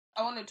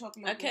I want to talk a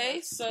little bit.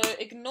 Okay, so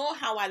ignore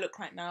how I look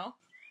right now,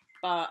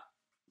 but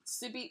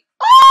Sibby.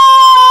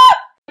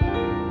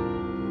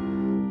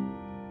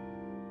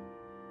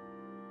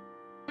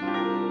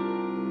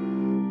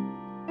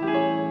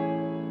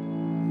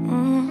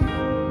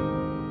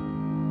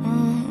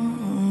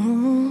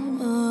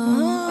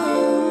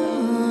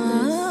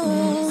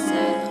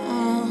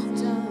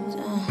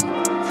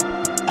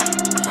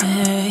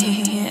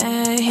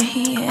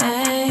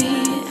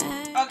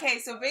 Okay,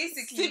 so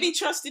basically, Sibby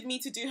trusted me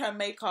to do her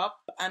makeup,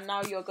 and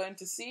now you're going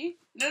to see.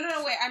 No,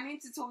 wait. I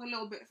need to talk a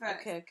little bit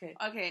first.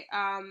 Okay.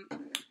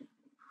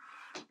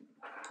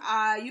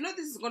 You know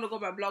this is gonna go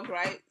by blog,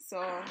 right? So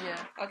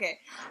yeah. Okay.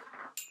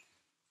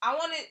 I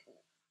want it.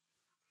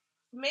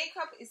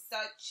 Makeup is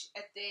such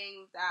a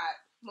thing that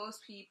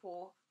most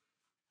people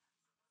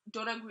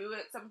don't agree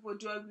with. Some people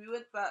do agree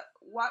with, but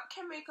what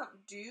can makeup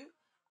do?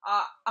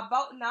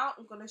 About now,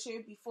 I'm gonna show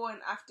you before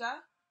and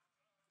after,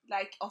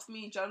 like of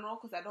me in general,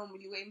 because I don't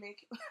really wear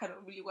makeup. I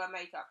don't really wear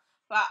makeup.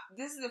 But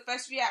this is the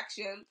first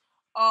reaction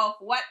of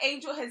what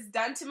Angel has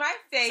done to my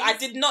face. So I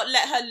did not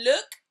let her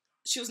look.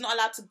 She was not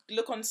allowed to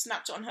look on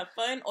Snapchat on her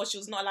phone, or she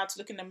was not allowed to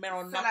look in the mirror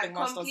or nothing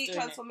whilst I was doing complete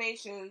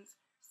transformations.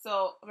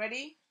 So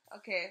ready?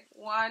 Okay,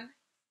 1,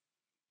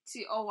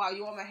 2. Oh wow,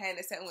 you want my hair in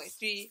a certain way.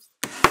 3,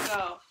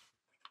 go.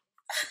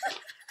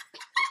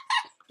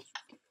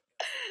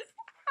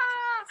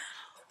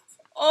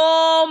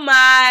 Oh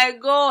my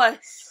gosh.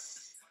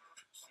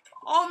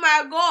 Oh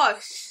my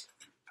gosh.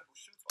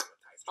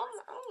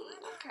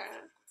 Okay.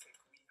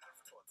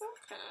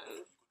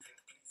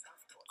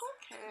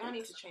 I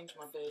need to change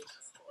my bed.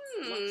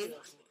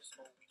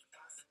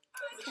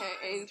 Okay,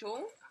 Angel.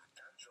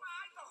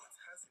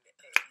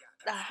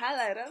 The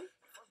highlighter.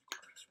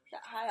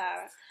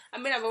 I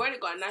mean, I've already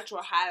got a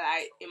natural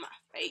highlight in my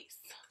face.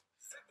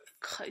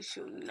 Cause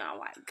you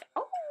know I got.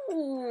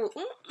 Oh.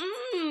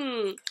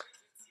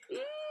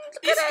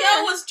 This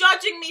girl was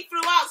judging me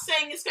throughout,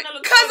 saying it's gonna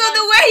look. Because of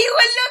the way you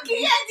were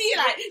looking at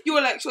me, you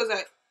were like, she was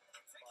like,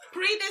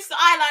 pre this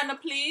eyeliner,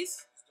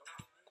 please.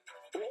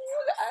 Ooh,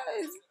 that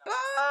is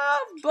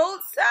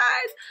both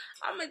sides.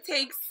 I'ma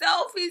take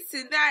selfies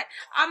tonight.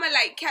 I'ma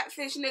like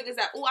catfish niggas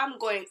like, oh, I'm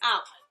going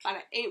out, but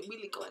I ain't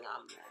really going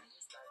out,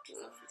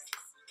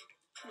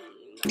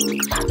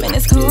 Man,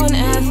 it's cool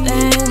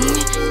nothing.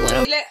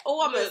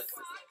 Oh, I'm a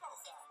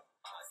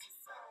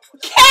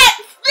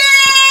catfish.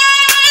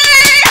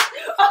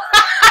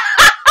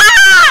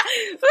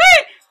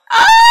 Wait,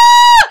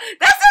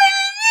 that's what it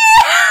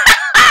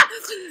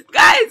is.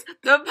 Guys,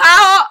 the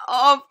power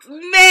of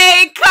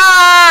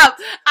makeup.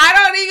 I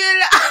don't even.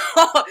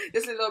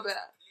 Just a little bit.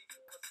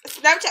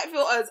 Snapchat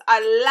filters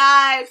are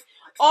live.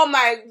 Oh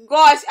my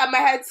gosh, I'm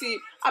gonna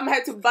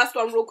have to bust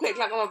one real quick,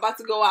 like I'm about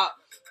to go out.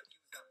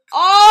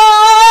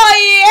 Oh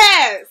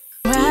yes.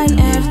 Run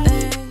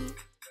everything.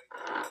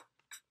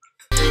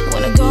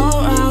 Wanna go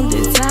around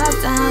the top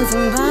downs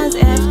and runs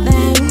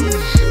everything.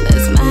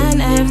 Let's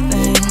mind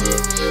everything.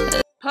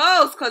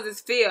 Post cause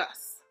it's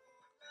fierce.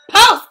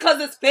 Post cause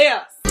it's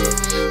fierce.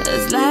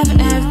 Let's laugh at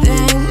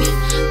everything.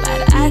 By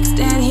the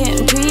accident here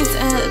in peace,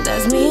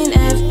 that's mean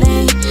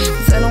everything.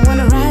 So I don't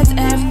wanna write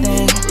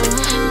everything.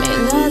 Make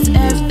loves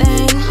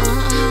everything.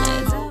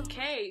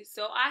 Okay,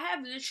 so I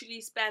have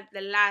literally spent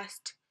the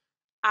last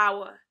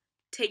hour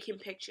taking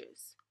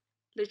pictures.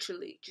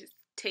 Literally just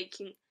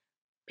taking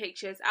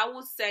pictures.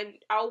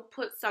 I'll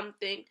put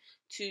something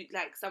to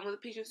like some of the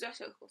pictures that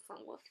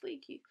some were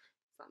flaky,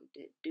 some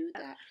did do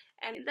that.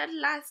 And in that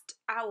last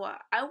hour,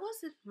 I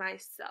wasn't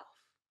myself.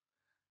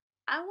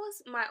 I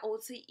was my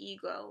alter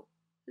ego,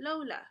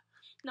 Lola.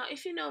 Now,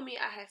 if you know me,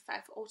 I have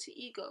 5 alter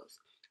egos.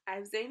 I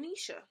have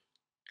Zainisha.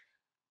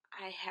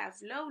 I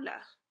have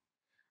Lola.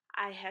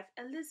 I have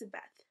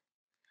Elizabeth.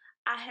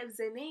 I have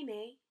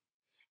Zenene.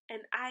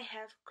 And I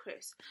have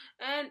Chris.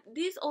 And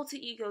these alter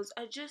egos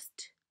are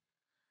just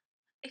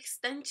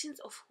extensions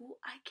of who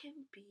I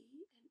can be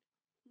and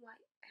who I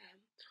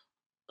am.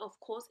 Of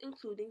course,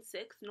 including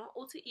 6, not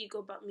alter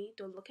ego, but me.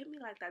 Don't look at me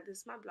like that. This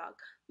is my blog.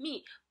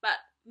 Me. But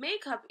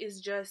makeup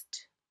is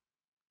just,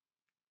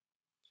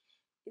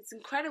 it's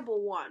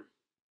incredible one.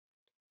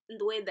 In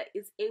the way that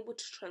it's able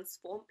to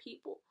transform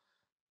people.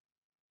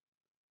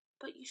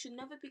 But you should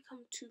never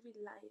become too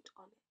reliant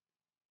on it.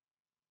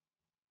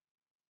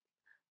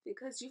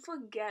 Because you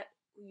forget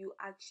who you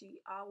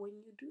actually are when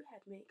you do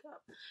have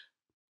makeup.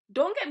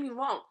 Don't get me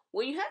wrong.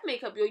 When you have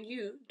makeup, you're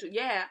you.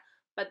 Yeah.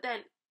 But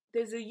then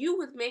there's a you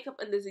with makeup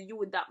and there's a you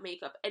without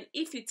makeup. And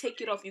if you take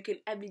it off, you can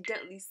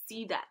evidently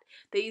see that.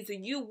 There is a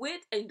you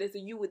with and there's a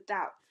you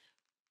without.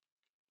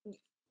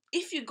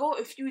 If you go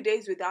a few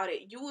days without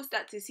it, you will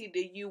start to see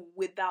the you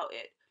without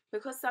it.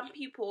 Because some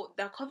people,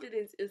 their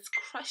confidence is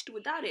crushed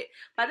without it.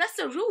 But that's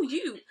the real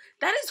you.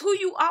 That is who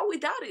you are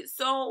without it.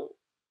 So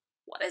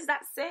what does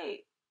that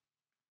say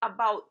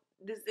about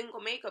this single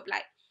makeup?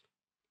 Like,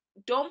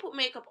 don't put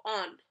makeup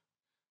on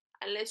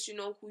unless you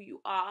know who you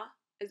are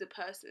as a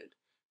person,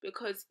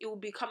 because it will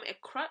become a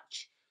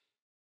crutch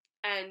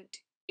and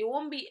it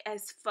won't be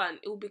as fun.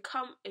 It will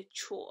become a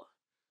chore.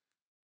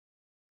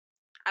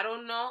 I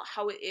don't know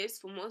how it is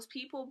for most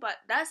people, but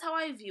that's how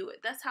I view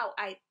it. That's how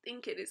I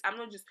think it is. I'm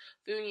not just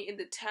viewing it in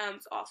the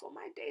terms of, oh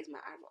my days, my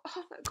eyebrows.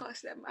 Oh my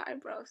gosh, they're my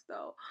eyebrows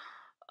though.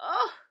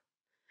 Oh,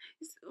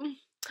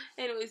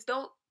 anyways,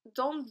 don't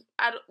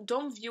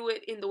view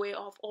it in the way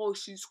of, oh,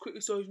 she's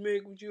criticized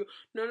me. Would you?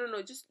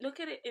 No. Just look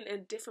at it in a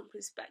different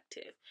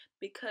perspective,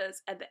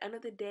 because at the end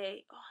of the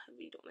day, oh, I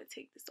really don't want to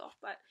take this off,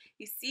 but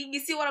you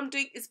see what I'm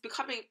doing? It's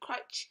becoming a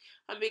crutch.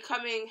 I'm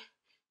becoming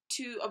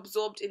too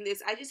absorbed in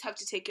this. I just have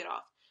to take it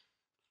off.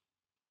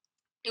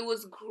 It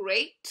was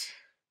great.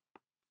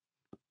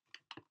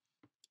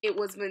 It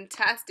was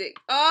fantastic.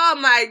 Oh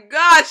my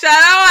gosh,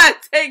 I don't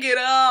want to take it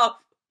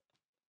off.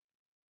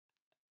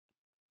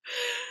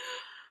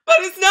 But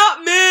it's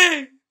not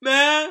me,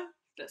 man.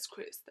 That's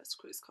Chris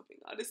coming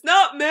out. It's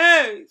not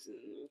me.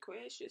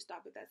 Chris, just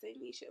stop it. That's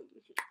Anisha.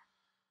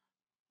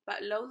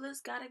 But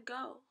Lola's gotta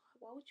go.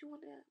 Why would you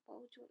want to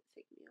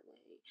take me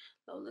away?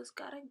 Lola's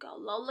gotta go.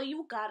 Lola,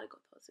 you gotta go.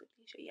 That's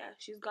Anisha. Yeah,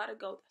 she's gotta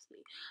go. That's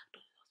me.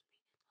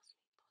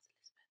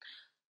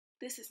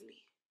 This is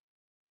me.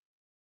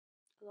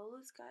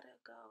 Lola's gotta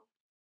go.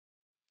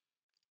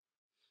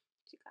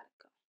 She gotta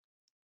go.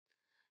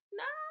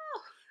 No.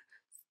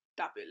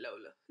 Stop it,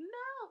 Lola.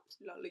 No.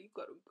 Lola, you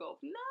gotta go.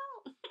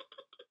 No.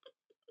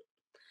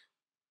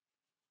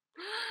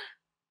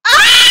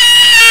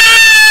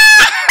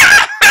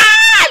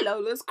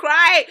 Lola's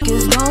crying.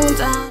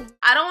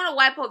 I don't want to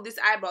wipe off these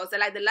eyebrows. They're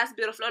like the last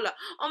bit of Lola.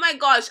 Oh my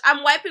gosh,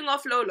 I'm wiping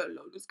off Lola.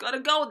 Lola's gotta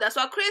go. That's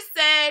what Chris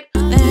said.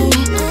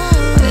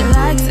 It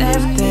likes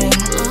everything.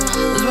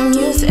 I'm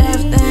used to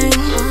everything.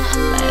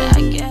 But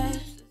I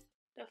guess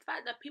the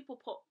fact that people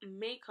put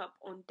makeup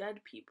on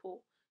dead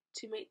people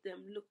to make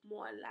them look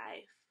more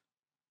alive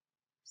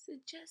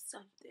suggests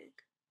something.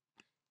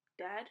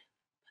 Dead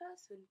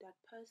person,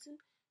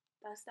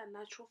 that's that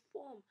natural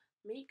form.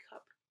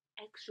 Makeup,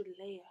 extra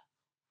layer,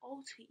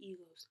 alter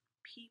egos,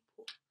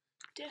 people,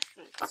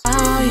 different.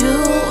 how you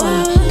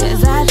are,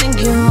 'cause I think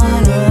you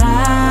wanna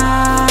ride.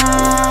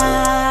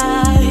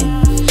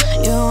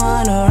 You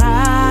wanna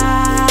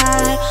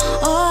ride.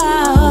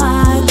 Oh,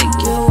 I think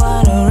you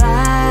wanna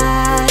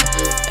ride,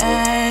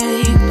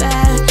 baby.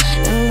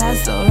 And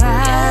that's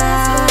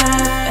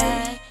alright,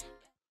 baby.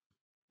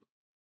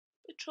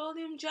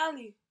 Petroleum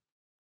jelly.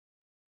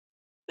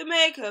 The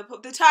makeup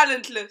of the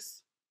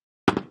talentless.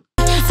 I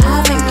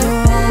think you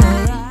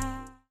wanna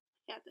ride.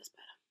 Yeah, that's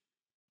better.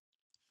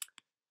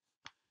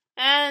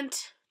 And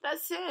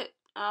that's it.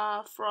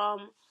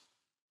 From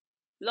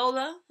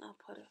Lola, I'll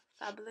put a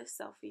fabulous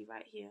selfie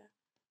right here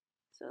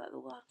so that the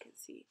world can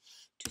see,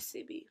 to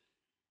Sibby.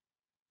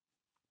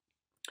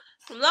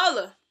 From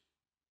Lola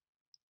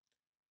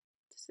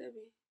to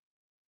Sibby.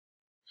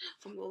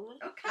 From Lola.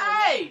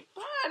 Okay.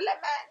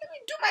 Let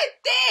me do my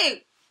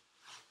thing.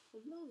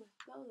 From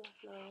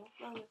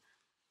Lola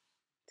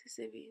to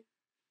Sibby.